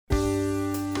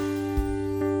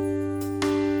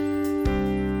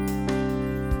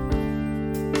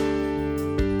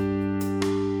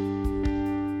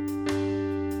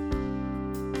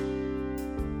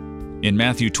In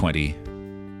Matthew 20,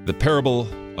 the parable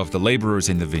of the laborers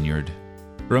in the vineyard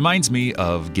reminds me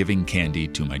of giving candy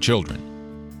to my children.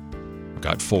 I've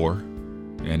got 4,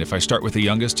 and if I start with the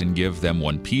youngest and give them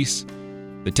 1 piece,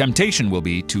 the temptation will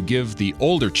be to give the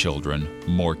older children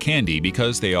more candy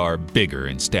because they are bigger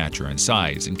in stature and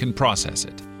size and can process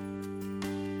it.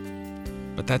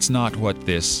 But that's not what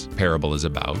this parable is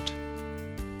about.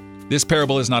 This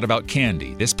parable is not about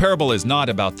candy. This parable is not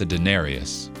about the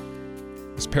denarius.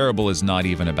 This parable is not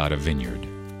even about a vineyard.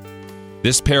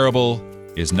 This parable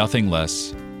is nothing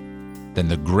less than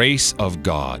the grace of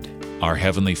God, our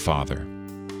Heavenly Father.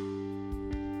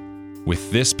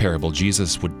 With this parable,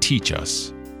 Jesus would teach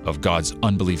us of God's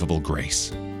unbelievable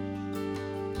grace.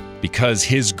 Because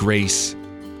His grace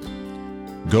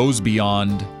goes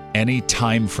beyond any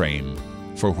time frame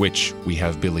for which we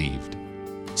have believed.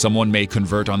 Someone may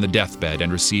convert on the deathbed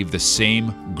and receive the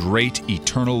same great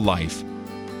eternal life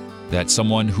that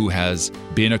someone who has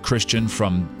been a Christian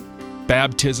from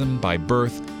baptism by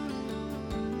birth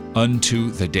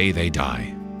unto the day they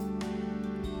die.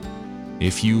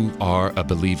 If you are a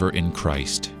believer in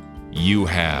Christ, you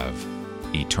have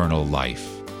eternal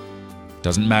life.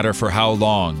 Doesn't matter for how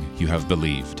long you have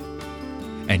believed.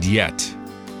 And yet,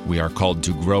 we are called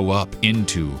to grow up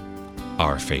into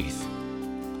our faith.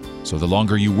 So the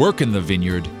longer you work in the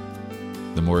vineyard,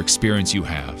 the more experience you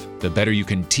have, the better you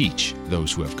can teach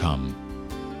those who have come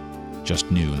just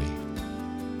newly.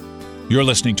 You're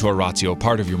listening to Oratio,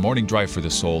 part of your morning drive for the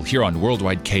soul, here on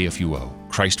Worldwide KFUO.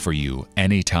 Christ for you,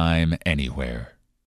 anytime, anywhere.